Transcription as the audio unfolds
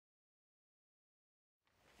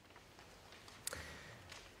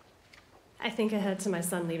I think ahead to my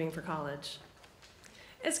son leaving for college.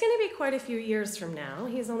 It's going to be quite a few years from now.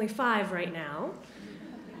 He's only 5 right now.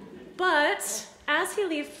 But as he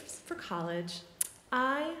leaves for college,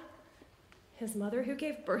 his mother who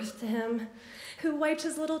gave birth to him, who wiped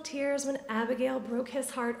his little tears when Abigail broke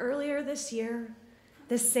his heart earlier this year,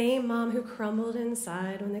 the same mom who crumbled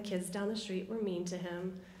inside when the kids down the street were mean to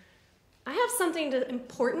him, I have something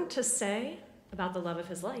important to say about the love of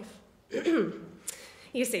his life.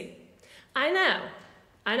 You see, I know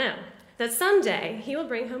that someday he will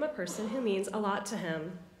bring home a person who means a lot to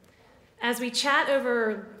him. As we chat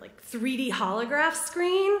over like 3D holograph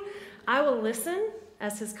screen, I will listen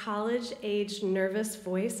as his college-aged nervous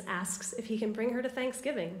voice asks if he can bring her to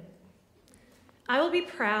Thanksgiving. I will be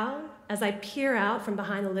proud as I peer out from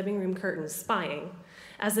behind the living room curtains, spying,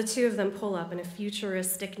 as the two of them pull up in a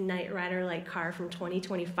futuristic Knight Rider-like car from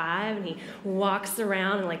 2025, and he walks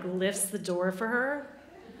around and like lifts the door for her.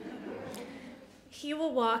 He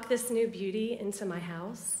will walk this new beauty into my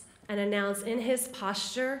house and announce in his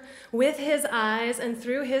posture, with his eyes and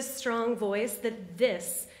through his strong voice, that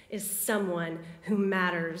this is someone who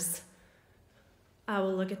matters. I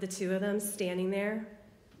will look at the two of them standing there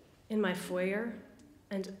in my foyer,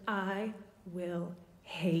 and I will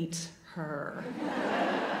hate her.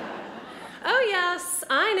 Oh yes,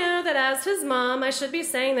 I know that as his mom, I should be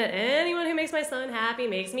saying that anyone who makes my son happy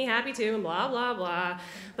makes me happy too, and blah, blah, blah.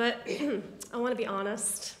 But I want to be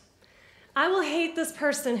honest. I will hate this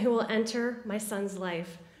person who will enter my son's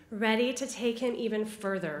life, ready to take him even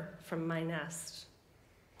further from my nest.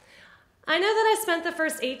 I know that I spent the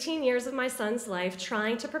first 18 years of my son's life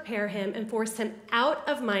trying to prepare him and force him out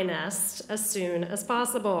of my nest as soon as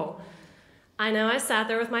possible. I know I sat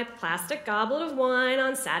there with my plastic goblet of wine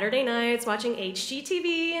on Saturday nights watching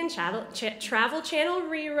HGTV and Travel Channel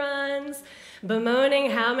reruns,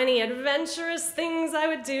 bemoaning how many adventurous things I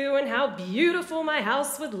would do and how beautiful my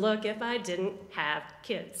house would look if I didn't have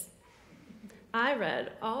kids. I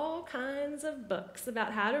read all kinds of books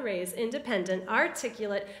about how to raise independent,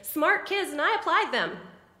 articulate, smart kids, and I applied them.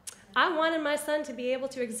 I wanted my son to be able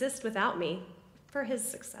to exist without me for his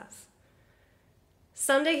success.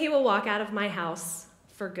 Someday he will walk out of my house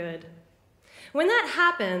for good. When that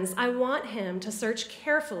happens, I want him to search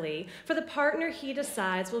carefully for the partner he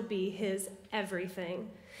decides will be his everything.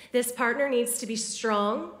 This partner needs to be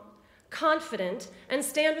strong, confident, and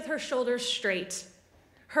stand with her shoulders straight.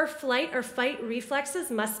 Her flight or fight reflexes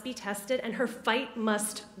must be tested, and her fight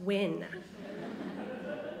must win.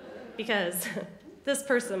 Because this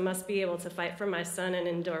person must be able to fight for my son and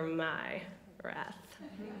endure my wrath.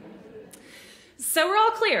 So we're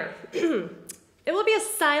all clear. It will be a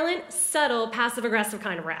silent, subtle, passive-aggressive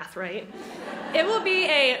kind of wrath, right? It will be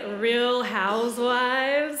a Real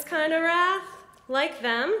Housewives kind of wrath. Like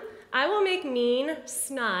them, I will make mean,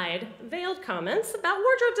 snide, veiled comments about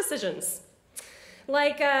wardrobe decisions.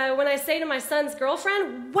 Like when I say to my son's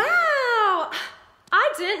girlfriend, "Wow,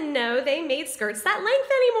 I didn't know they made skirts that length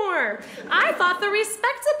anymore. I thought the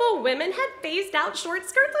respectable women had phased out short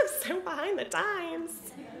skirts. I'm so behind the times."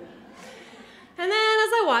 And then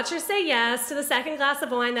as I watch her say yes to the second glass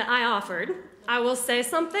of wine that I offered, I will say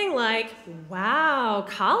something like, "Wow,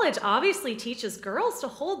 college obviously teaches girls to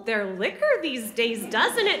hold their liquor these days,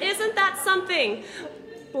 doesn't it? Isn't that something?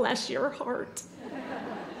 Bless your heart."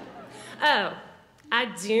 Oh, I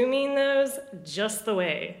do mean those just the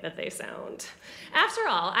way that they sound. After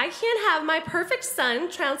all, I can't have my perfect son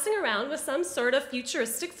trouncing around with some sort of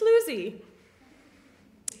futuristic floozy.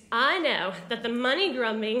 I know that the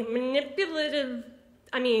money-grubbing, manipulative,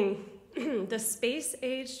 the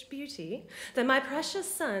space-aged beauty that my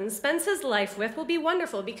precious son spends his life with will be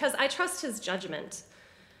wonderful because I trust his judgment.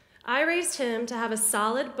 I raised him to have a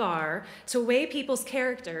solid bar to weigh people's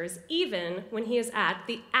characters even when he is at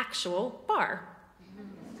the actual bar.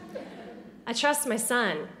 I trust my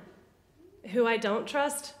son. Who I don't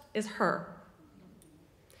trust is her.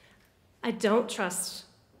 I don't trust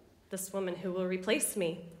this woman who will replace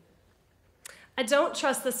me. I don't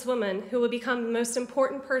trust this woman who will become the most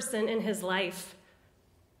important person in his life.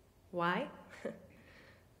 Why?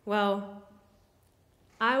 Well,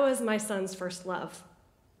 I was my son's first love.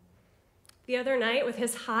 The other night, with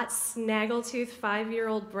his hot, snaggletooth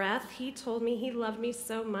 5-year-old breath, he told me he loved me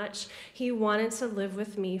so much he wanted to live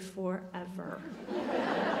with me forever.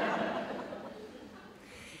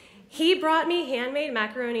 He brought me handmade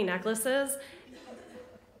macaroni necklaces,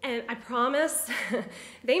 and I promise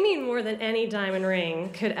they mean more than any diamond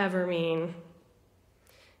ring could ever mean.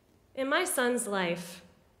 In my son's life,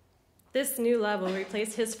 this new love will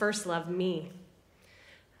replace his first love, me.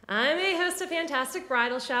 I may host a fantastic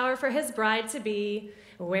bridal shower for his bride-to-be,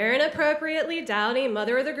 wear an appropriately dowdy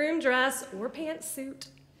mother of the groom dress or pantsuit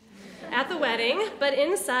at the wedding, but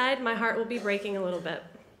inside my heart will be breaking a little bit.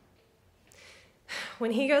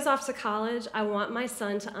 When he goes off to college, I want my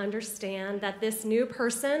son to understand that this new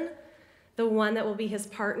person, the one that will be his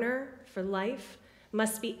partner for life,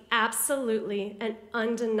 must be absolutely and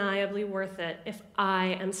undeniably worth it if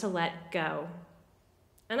I am to let go.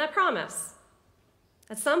 And I promise,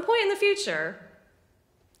 at some point in the future,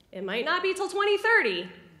 it might not be till 2030,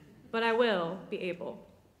 but I will be able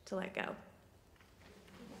to let go.